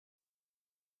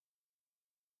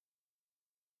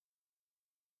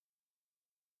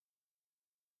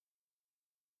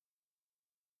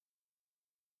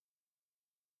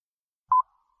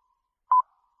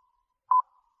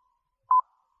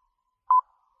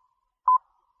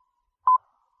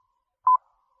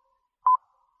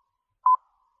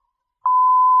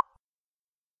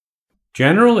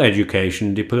General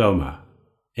Education Diploma,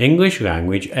 English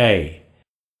Language A,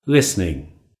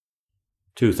 Listening,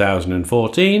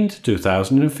 2014 to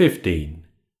 2015,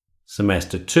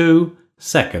 Semester 2,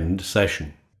 Second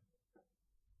Session.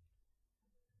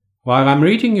 While I'm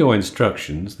reading your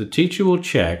instructions, the teacher will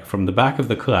check from the back of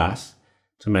the class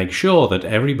to make sure that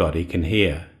everybody can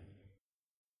hear.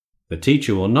 The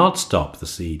teacher will not stop the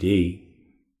CD.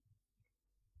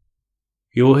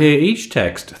 You will hear each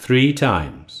text 3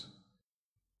 times.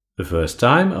 The first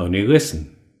time, only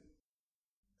listen.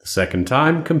 The second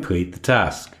time, complete the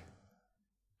task.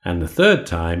 And the third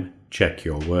time, check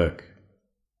your work.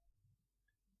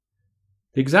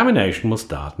 The examination will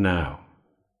start now.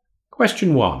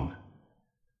 Question 1.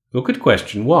 Look at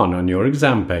question 1 on your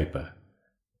exam paper.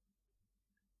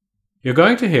 You're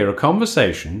going to hear a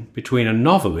conversation between a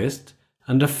novelist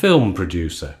and a film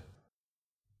producer.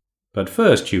 But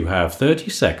first you have 30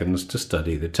 seconds to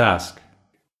study the task.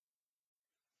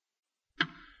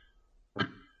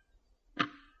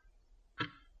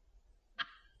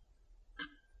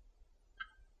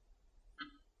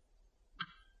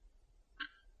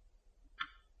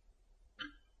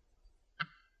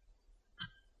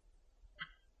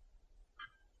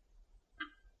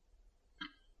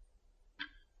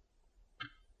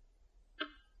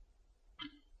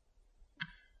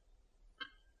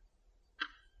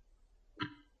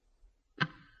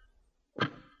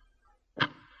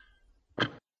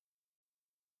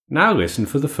 Now listen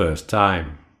for the first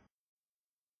time.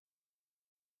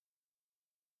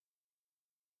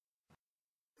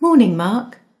 Morning,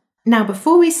 Mark. Now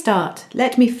before we start,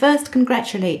 let me first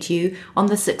congratulate you on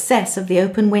the success of The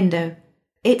Open Window.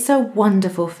 It's a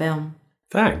wonderful film.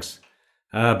 Thanks.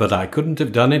 But I couldn't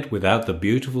have done it without the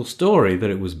beautiful story that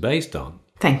it was based on.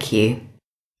 Thank you.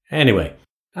 Anyway,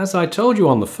 as I told you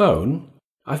on the phone,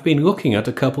 I've been looking at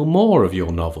a couple more of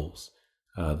your novels.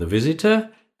 The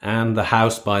Visitor and The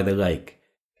House by the Lake.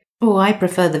 Oh, I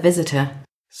prefer The Visitor.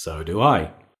 So do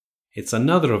I. It's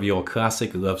another of your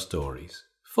classic love stories,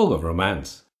 full of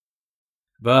romance.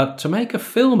 But to make a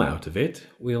film out of it,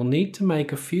 we'll need to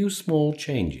make a few small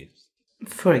changes.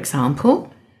 For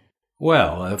example?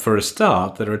 Well, for a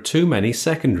start, there are too many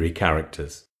secondary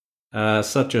characters,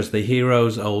 such as the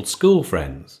hero's old school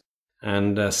friends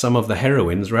and some of the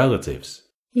heroine's relatives.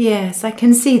 Yes, I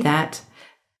can see that.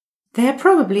 They're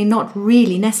probably not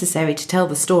really necessary to tell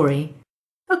the story.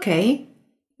 Okay,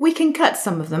 we can cut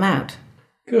some of them out.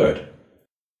 Good.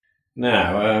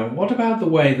 Now, what about the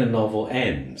way the novel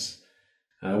ends,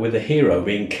 with the hero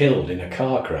being killed in a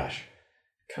car crash?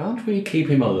 Can't we keep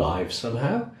him alive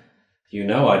somehow? You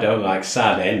know I don't like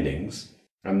sad endings,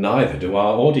 and neither do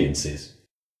our audiences.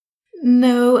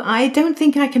 No, I don't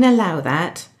think I can allow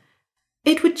that.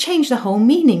 It would change the whole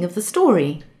meaning of the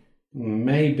story.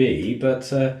 Maybe, but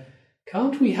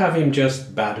can't we have him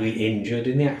just badly injured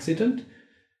in the accident,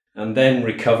 and then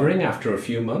recovering after a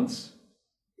few months?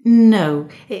 No,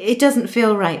 it doesn't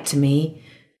feel right to me.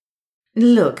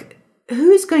 Look,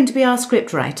 who's going to be our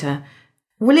scriptwriter?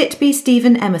 Will it be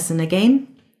Stephen Emerson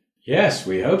again? Yes,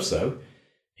 we hope so.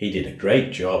 He did a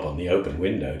great job on The Open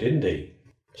Window, didn't he?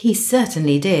 He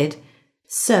certainly did.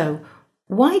 So,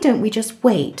 why don't we just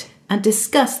wait and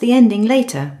discuss the ending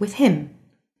later with him?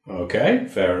 Okay,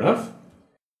 fair enough.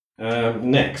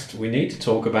 Next, we need to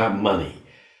talk about money.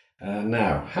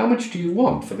 Now, how much do you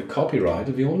want for the copyright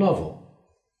of your novel?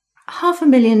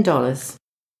 $500,000.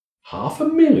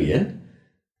 $500,000?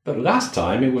 But last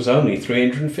time it was only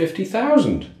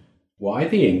 $350,000. Why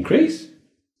the increase?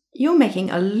 You're making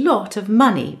a lot of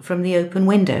money from The Open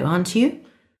Window, aren't you?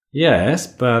 Yes,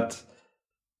 but...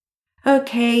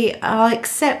 Okay, I'll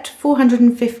accept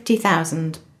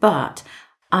 $450,000, but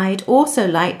I'd also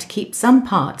like to keep some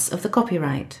parts of the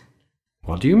copyright.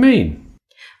 What do you mean?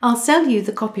 I'll sell you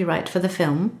the copyright for the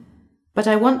film, but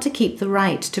I want to keep the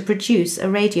right to produce a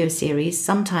radio series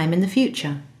sometime in the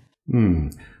future.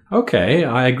 Okay,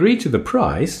 I agree to the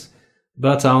price,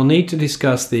 but I'll need to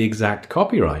discuss the exact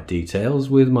copyright details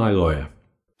with my lawyer.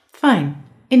 Fine.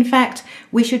 In fact,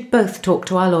 we should both talk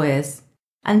to our lawyers,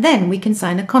 and then we can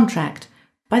sign a contract.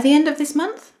 By the end of this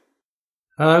month?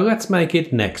 Let's make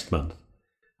it next month.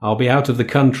 I'll be out of the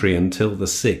country until the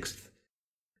 6th.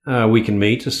 We can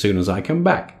meet as soon as I come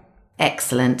back.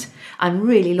 Excellent. I'm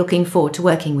really looking forward to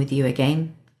working with you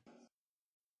again.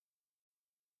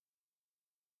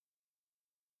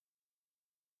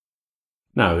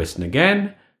 Now listen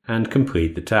again and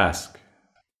complete the task.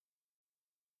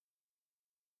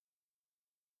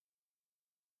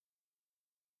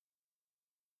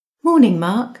 Morning,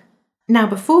 Mark. Now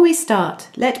before we start,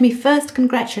 let me first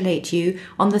congratulate you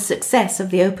on the success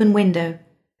of The Open Window.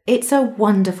 It's a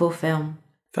wonderful film.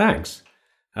 Thanks.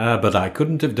 but I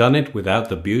couldn't have done it without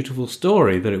the beautiful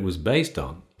story that it was based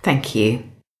on. Thank you.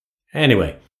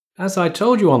 Anyway, as I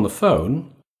told you on the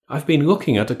phone, I've been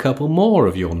looking at a couple more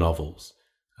of your novels,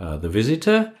 The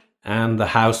Visitor and The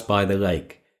House by the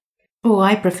Lake. Oh,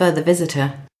 I prefer The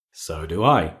Visitor. So do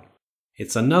I.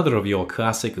 It's another of your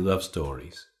classic love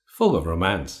stories, full of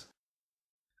romance.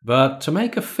 But to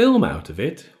make a film out of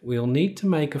it, we'll need to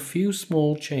make a few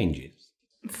small changes.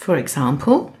 For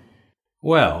example?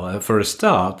 Well, for a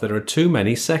start, there are too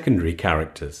many secondary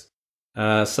characters,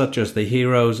 such as the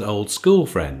hero's old school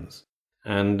friends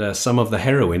and some of the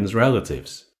heroine's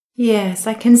relatives. Yes,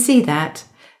 I can see that.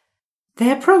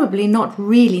 They're probably not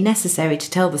really necessary to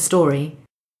tell the story.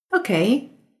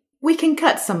 Okay, we can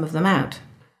cut some of them out.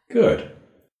 Good.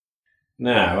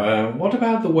 Now, what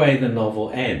about the way the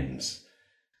novel ends,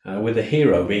 with the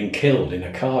hero being killed in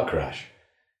a car crash?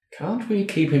 Can't we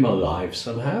keep him alive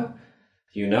somehow?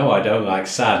 You know I don't like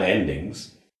sad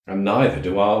endings, and neither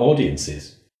do our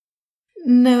audiences.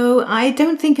 No, I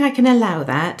don't think I can allow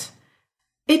that.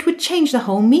 It would change the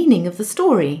whole meaning of the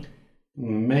story.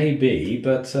 Maybe,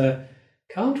 but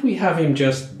can't we have him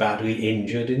just badly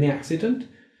injured in the accident,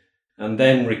 and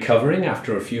then recovering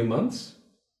after a few months?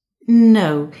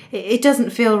 No, it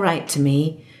doesn't feel right to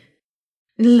me.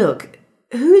 Look,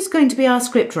 who's going to be our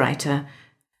scriptwriter?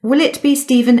 Will it be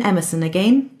Stephen Emerson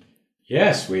again?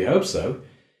 Yes, we hope so.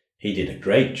 He did a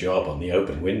great job on The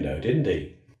Open Window, didn't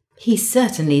he? He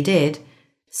certainly did.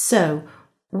 So,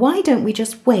 why don't we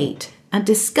just wait and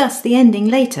discuss the ending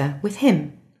later with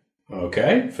him?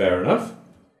 Okay, fair enough.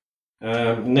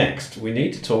 Next, we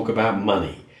need to talk about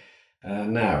money.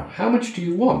 Now, how much do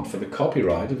you want for the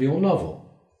copyright of your novel?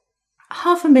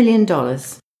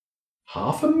 $500,000.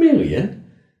 $500,000?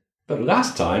 But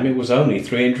last time it was only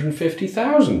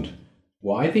 $350,000.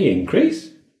 Why the increase?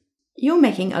 You're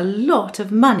making a lot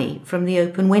of money from The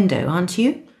Open Window, aren't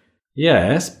you?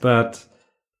 Yes, but...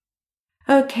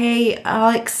 Okay,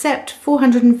 I'll accept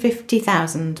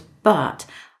 $450,000, but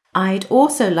I'd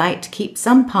also like to keep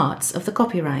some parts of the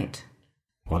copyright.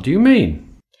 What do you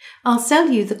mean? I'll sell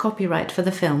you the copyright for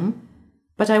the film,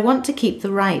 but I want to keep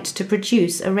the right to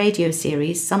produce a radio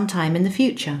series sometime in the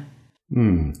future.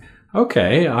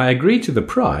 Okay, I agree to the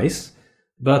price,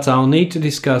 but I'll need to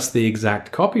discuss the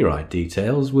exact copyright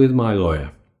details with my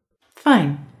lawyer.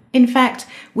 Fine. In fact,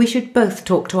 we should both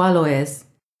talk to our lawyers,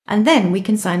 and then we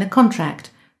can sign a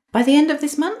contract. By the end of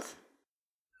this month?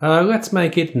 Let's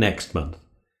make it next month.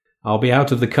 I'll be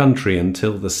out of the country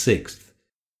until the 6th.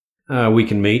 We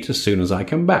can meet as soon as I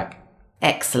come back.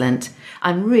 Excellent.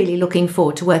 I'm really looking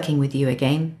forward to working with you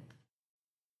again.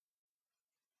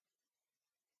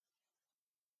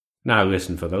 Now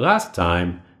listen for the last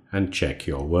time and check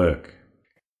your work.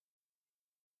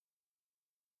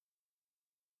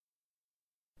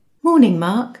 Morning,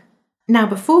 Mark. Now,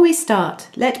 before we start,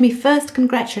 let me first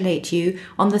congratulate you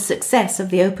on the success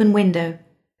of The Open Window.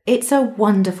 It's a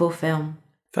wonderful film.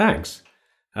 Thanks.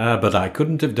 But I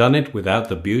couldn't have done it without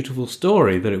the beautiful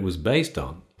story that it was based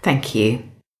on. Thank you.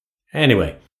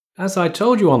 Anyway, as I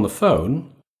told you on the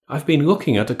phone, I've been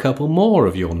looking at a couple more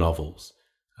of your novels,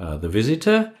 The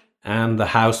Visitor and The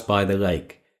House by the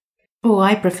Lake. Oh,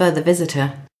 I prefer The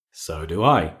Visitor. So do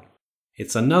I.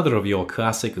 It's another of your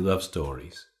classic love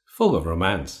stories, full of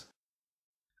romance.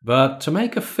 But to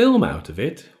make a film out of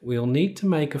it, we'll need to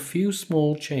make a few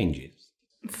small changes.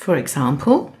 For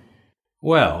example?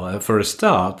 Well, for a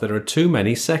start, there are too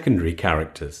many secondary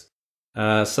characters,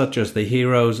 such as the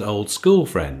hero's old school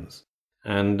friends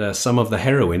and some of the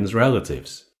heroine's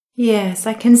relatives. Yes,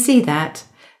 I can see that.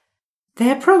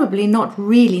 They're probably not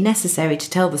really necessary to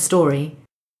tell the story.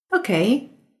 Okay,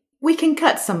 we can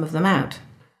cut some of them out.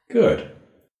 Good.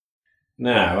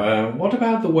 Now, what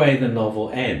about the way the novel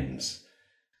ends,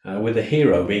 with the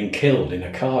hero being killed in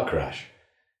a car crash?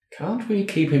 Can't we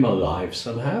keep him alive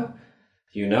somehow?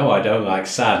 You know I don't like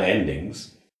sad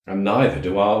endings, and neither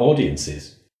do our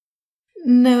audiences.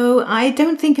 No, I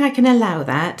don't think I can allow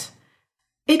that.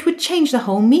 It would change the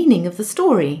whole meaning of the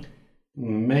story.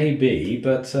 Maybe,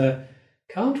 but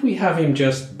can't we have him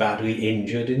just badly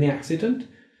injured in the accident,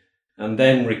 and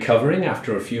then recovering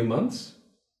after a few months?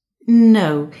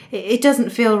 No, it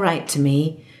doesn't feel right to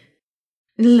me.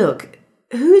 Look,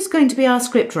 who's going to be our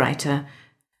scriptwriter?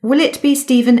 Will it be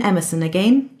Stephen Emerson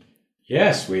again?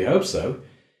 Yes, we hope so.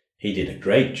 He did a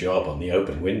great job on The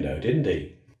Open Window, didn't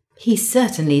he? He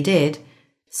certainly did.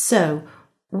 So,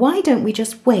 why don't we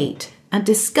just wait and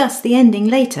discuss the ending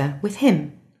later with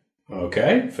him?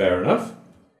 Okay, fair enough.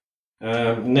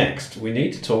 Next, we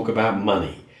need to talk about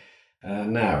money.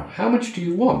 Now, how much do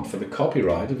you want for the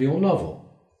copyright of your novel?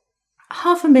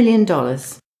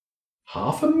 $500,000.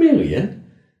 $500,000?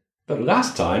 But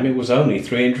last time it was only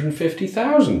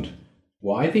 350,000.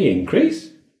 Why the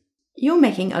increase? You're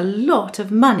making a lot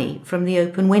of money from the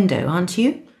open window, aren't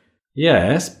you?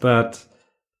 Yes, but...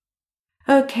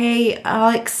 OK,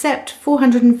 I'll accept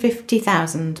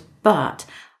 450,000, but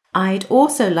I'd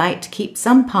also like to keep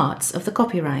some parts of the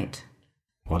copyright.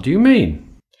 What do you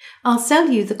mean? I'll sell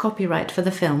you the copyright for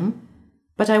the film,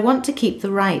 but I want to keep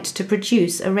the right to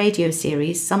produce a radio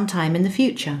series sometime in the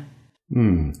future.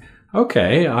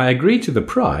 OK, I agree to the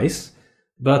price,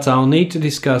 but I'll need to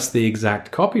discuss the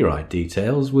exact copyright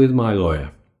details with my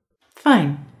lawyer.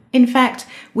 Fine. In fact,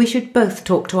 we should both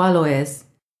talk to our lawyers,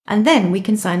 and then we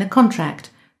can sign a contract.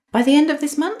 By the end of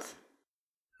this month?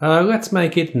 Let's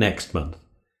make it next month.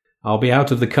 I'll be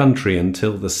out of the country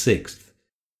until the 6th.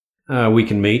 We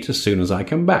can meet as soon as I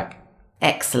come back.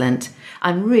 Excellent.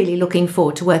 I'm really looking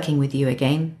forward to working with you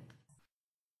again.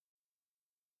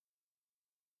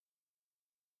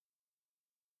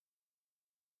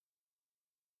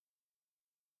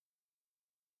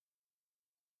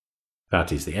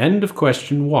 That is the end of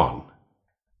question 1.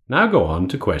 Now go on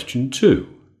to question 2.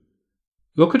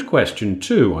 Look at question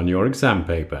 2 on your exam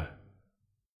paper.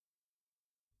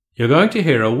 You're going to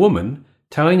hear a woman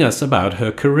telling us about her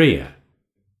career.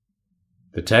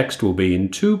 The text will be in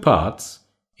 2 parts,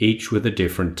 each with a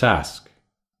different task.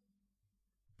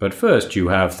 But first you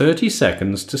have 30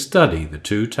 seconds to study the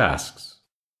 2 tasks.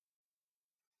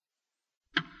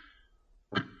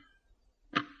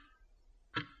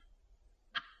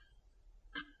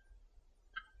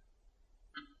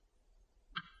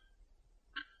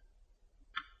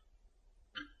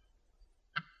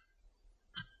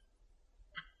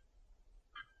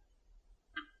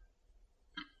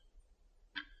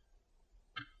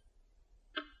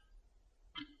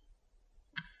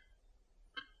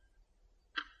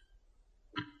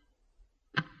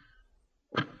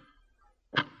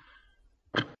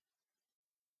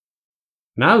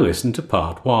 Now listen to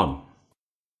part 1.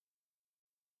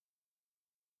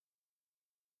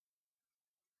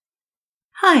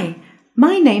 Hi,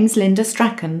 my name's Linda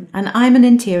Strachan and I'm an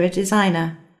interior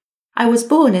designer. I was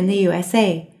born in the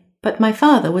USA, but my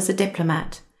father was a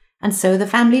diplomat, and so the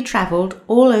family travelled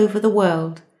all over the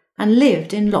world and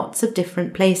lived in lots of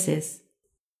different places.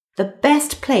 The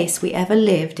best place we ever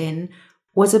lived in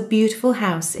was a beautiful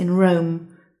house in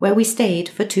Rome, where we stayed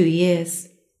for 2 years.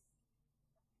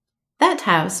 That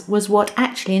house was what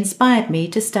actually inspired me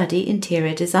to study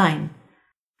interior design.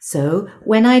 So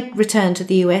when I returned to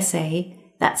the USA,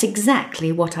 that's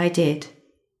exactly what I did.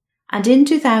 And in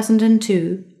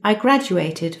 2002, I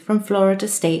graduated from Florida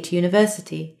State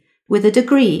University with a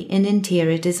degree in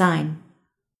interior design.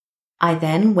 I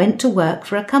then went to work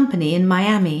for a company in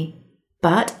Miami,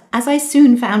 but as I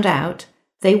soon found out,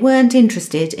 they weren't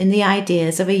interested in the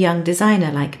ideas of a young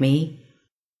designer like me.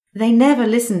 They never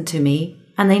listened to me,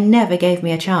 and they never gave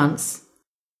me a chance.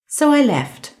 So I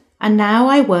left, and now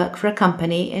I work for a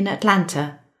company in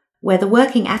Atlanta, where the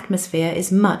working atmosphere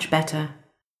is much better.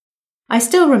 I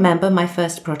still remember my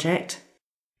first project.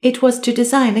 It was to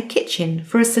design a kitchen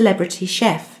for a celebrity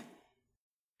chef.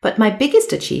 But my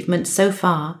biggest achievement so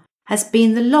far has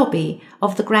been the lobby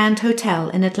of the Grand Hotel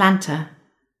in Atlanta.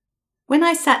 When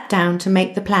I sat down to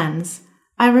make the plans,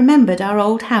 I remembered our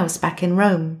old house back in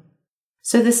Rome.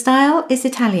 So the style is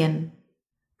Italian,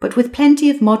 but with plenty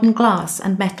of modern glass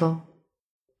and metal.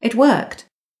 It worked,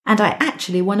 and I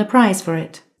actually won a prize for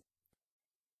it.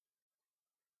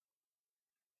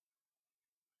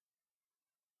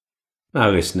 Now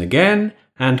listen again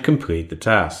and complete the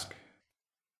task.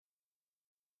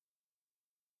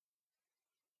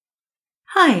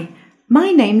 Hi,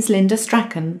 my name's Linda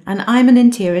Strachan and I'm an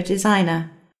interior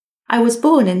designer. I was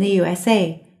born in the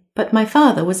USA, but my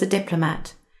father was a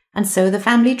diplomat, and so the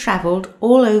family travelled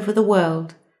all over the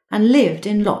world and lived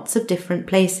in lots of different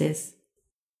places.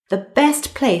 The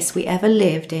best place we ever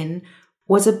lived in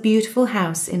was a beautiful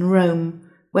house in Rome,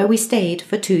 where we stayed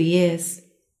for 2 years.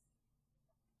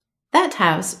 That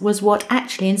house was what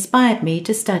actually inspired me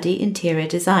to study interior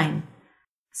design.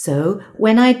 So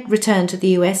when I returned to the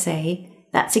USA,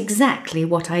 that's exactly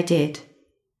what I did.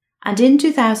 And in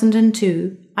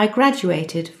 2002, I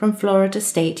graduated from Florida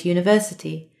State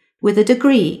University with a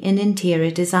degree in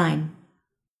interior design.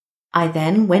 I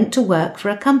then went to work for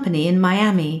a company in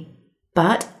Miami,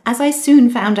 but as I soon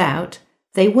found out,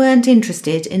 they weren't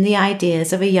interested in the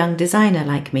ideas of a young designer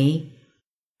like me.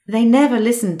 They never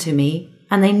listened to me,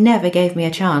 and they never gave me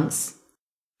a chance.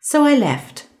 So I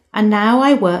left, and now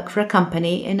I work for a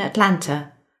company in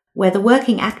Atlanta, where the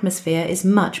working atmosphere is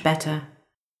much better.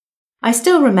 I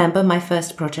still remember my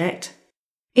first project.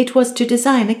 It was to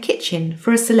design a kitchen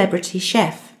for a celebrity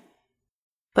chef.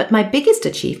 But my biggest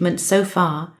achievement so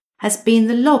far has been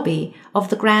the lobby of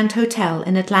the Grand Hotel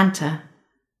in Atlanta.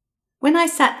 When I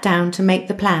sat down to make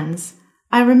the plans,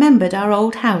 I remembered our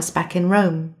old house back in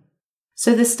Rome.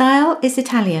 So the style is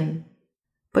Italian,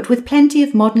 but with plenty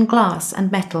of modern glass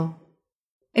and metal.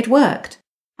 It worked,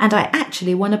 and I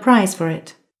actually won a prize for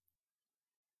it.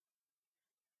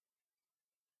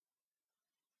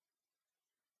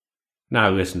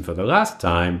 Now listen for the last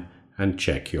time and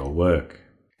check your work.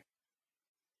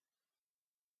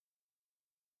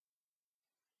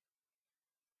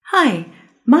 Hi,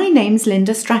 my name's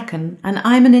Linda Strachan and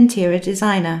I'm an interior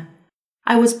designer.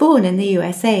 I was born in the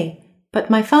USA, but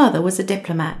my father was a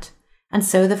diplomat, and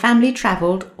so the family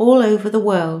travelled all over the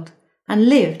world and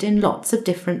lived in lots of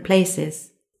different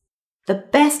places. The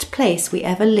best place we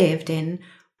ever lived in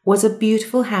was a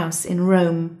beautiful house in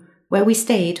Rome, where we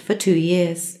stayed for 2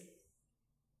 years.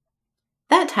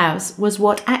 That house was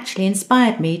what actually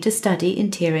inspired me to study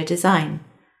interior design.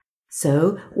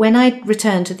 So when I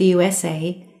returned to the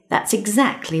USA, that's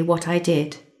exactly what I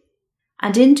did.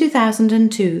 And in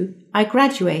 2002, I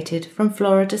graduated from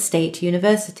Florida State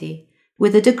University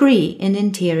with a degree in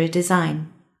interior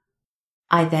design.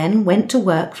 I then went to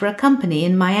work for a company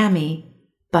in Miami,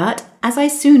 but as I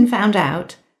soon found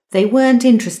out, they weren't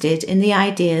interested in the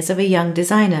ideas of a young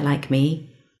designer like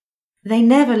me. They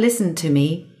never listened to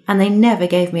me, and they never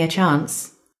gave me a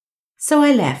chance. So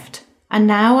I left, and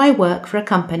now I work for a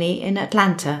company in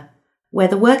Atlanta, where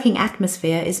the working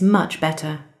atmosphere is much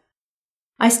better.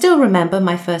 I still remember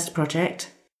my first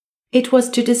project. It was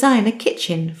to design a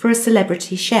kitchen for a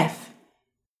celebrity chef.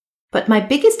 But my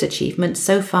biggest achievement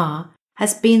so far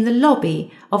has been the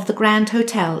lobby of the Grand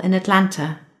Hotel in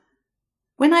Atlanta.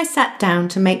 When I sat down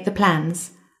to make the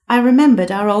plans, I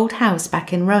remembered our old house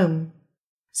back in Rome.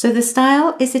 So the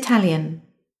style is Italian,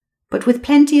 but with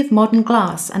plenty of modern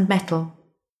glass and metal.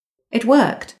 It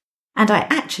worked, and I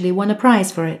actually won a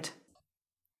prize for it.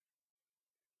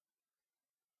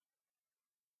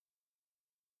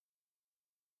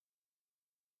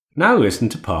 Now listen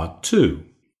to part 2.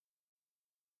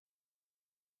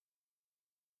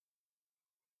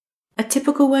 A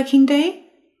typical working day?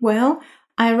 Well,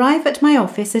 I arrive at my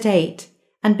office at 8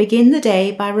 and begin the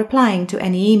day by replying to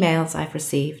any emails I've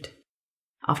received.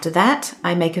 After that,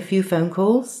 I make a few phone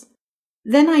calls.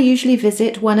 Then I usually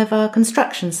visit one of our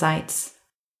construction sites.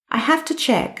 I have to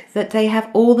check that they have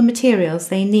all the materials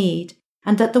they need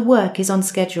and that the work is on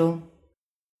schedule.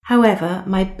 However,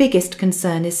 my biggest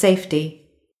concern is safety.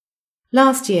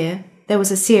 Last year, there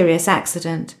was a serious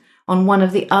accident on one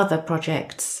of the other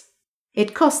projects.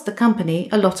 It cost the company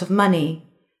a lot of money,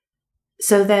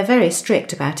 so they're very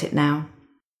strict about it now.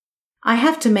 I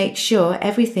have to make sure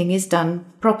everything is done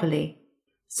properly,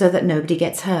 so that nobody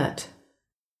gets hurt.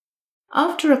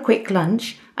 After a quick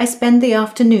lunch, I spend the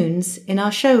afternoons in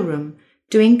our showroom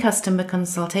doing customer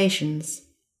consultations.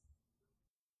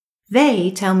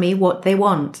 They tell me what they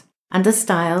want and the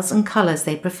styles and colours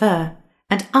they prefer,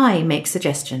 and I make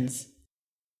suggestions.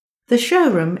 The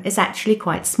showroom is actually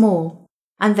quite small,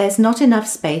 and there's not enough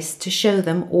space to show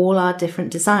them all our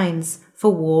different designs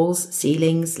for walls,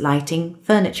 ceilings, lighting,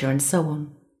 furniture and so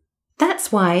on.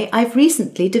 That's why I've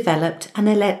recently developed an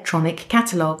electronic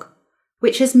catalogue,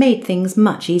 which has made things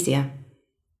much easier.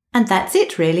 And that's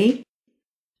it really.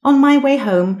 On my way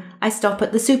home, I stop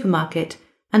at the supermarket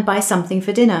and buy something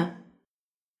for dinner.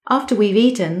 After we've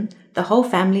eaten, the whole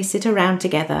family sit around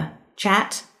together,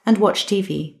 chat and watch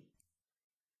TV.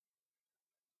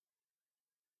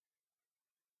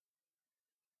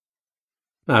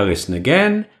 Now listen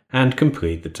again and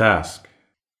complete the task.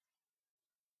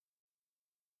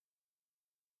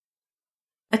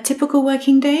 A typical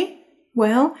working day?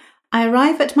 Well, I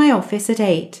arrive at my office at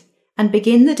 8 and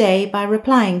begin the day by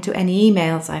replying to any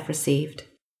emails I've received.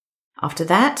 After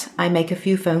that, I make a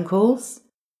few phone calls.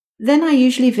 Then I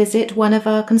usually visit one of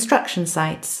our construction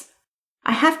sites.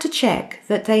 I have to check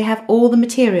that they have all the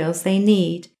materials they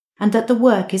need and that the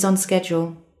work is on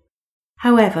schedule.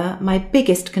 However, my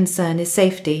biggest concern is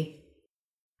safety.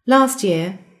 Last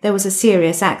year, there was a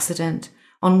serious accident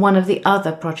on one of the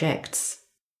other projects.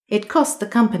 It cost the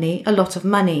company a lot of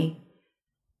money,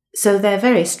 so they're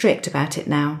very strict about it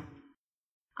now.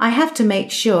 I have to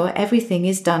make sure everything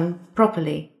is done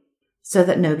properly, so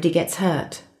that nobody gets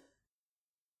hurt.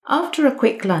 After a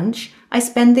quick lunch, I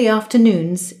spend the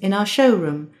afternoons in our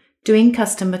showroom doing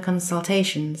customer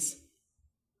consultations.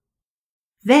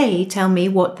 They tell me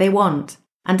what they want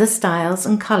and the styles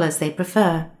and colours they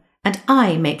prefer, and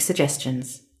I make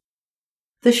suggestions.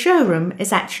 The showroom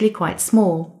is actually quite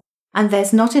small, and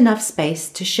there's not enough space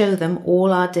to show them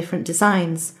all our different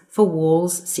designs for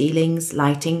walls, ceilings,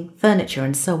 lighting, furniture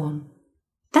and so on.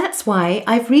 That's why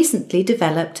I've recently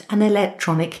developed an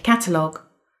electronic catalogue,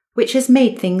 which has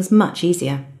made things much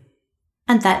easier.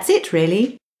 And that's it,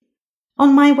 really.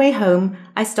 On my way home,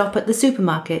 I stop at the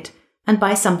supermarket and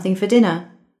buy something for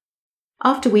dinner.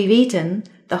 After we've eaten,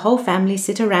 the whole family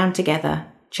sit around together,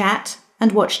 chat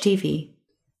and watch TV.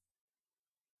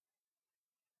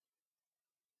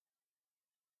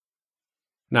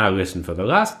 Now listen for the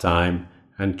last time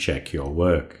and check your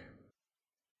work.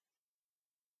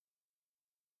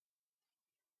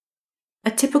 A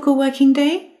typical working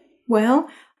day? Well,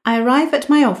 I arrive at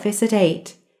my office at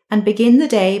 8 and begin the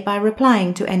day by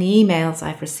replying to any emails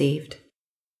I've received.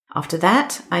 After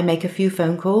that, I make a few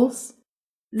phone calls.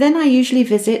 Then I usually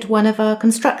visit one of our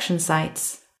construction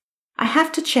sites. I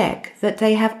have to check that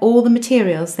they have all the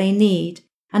materials they need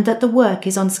and that the work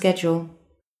is on schedule.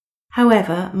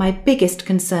 However, my biggest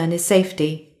concern is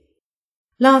safety.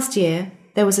 Last year,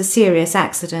 there was a serious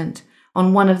accident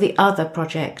on one of the other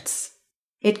projects.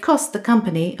 It cost the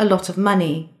company a lot of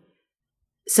money,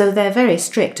 so they're very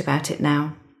strict about it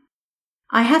now.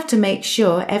 I have to make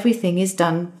sure everything is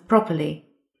done properly,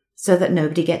 so that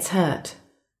nobody gets hurt.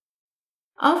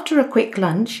 After a quick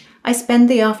lunch, I spend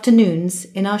the afternoons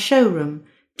in our showroom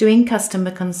doing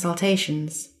customer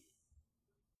consultations.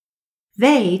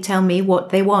 They tell me what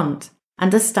they want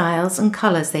and the styles and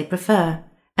colours they prefer,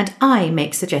 and I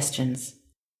make suggestions.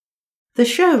 The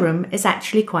showroom is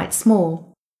actually quite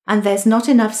small, and there's not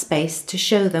enough space to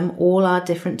show them all our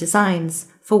different designs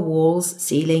for walls,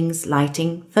 ceilings,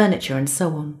 lighting, furniture and so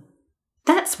on.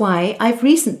 That's why I've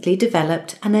recently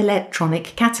developed an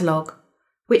electronic catalogue,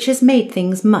 which has made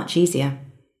things much easier.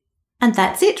 And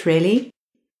that's it, really.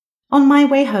 On my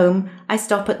way home, I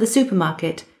stop at the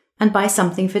supermarket and buy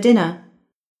something for dinner.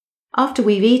 After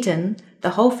we've eaten,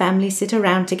 the whole family sit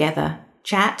around together,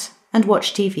 chat and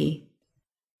watch TV.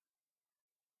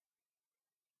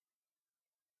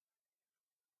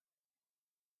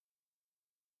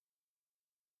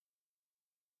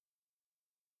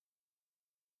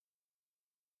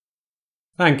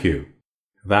 Thank you.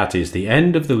 That is the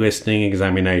end of the listening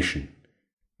examination.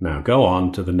 Now go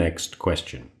on to the next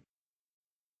question.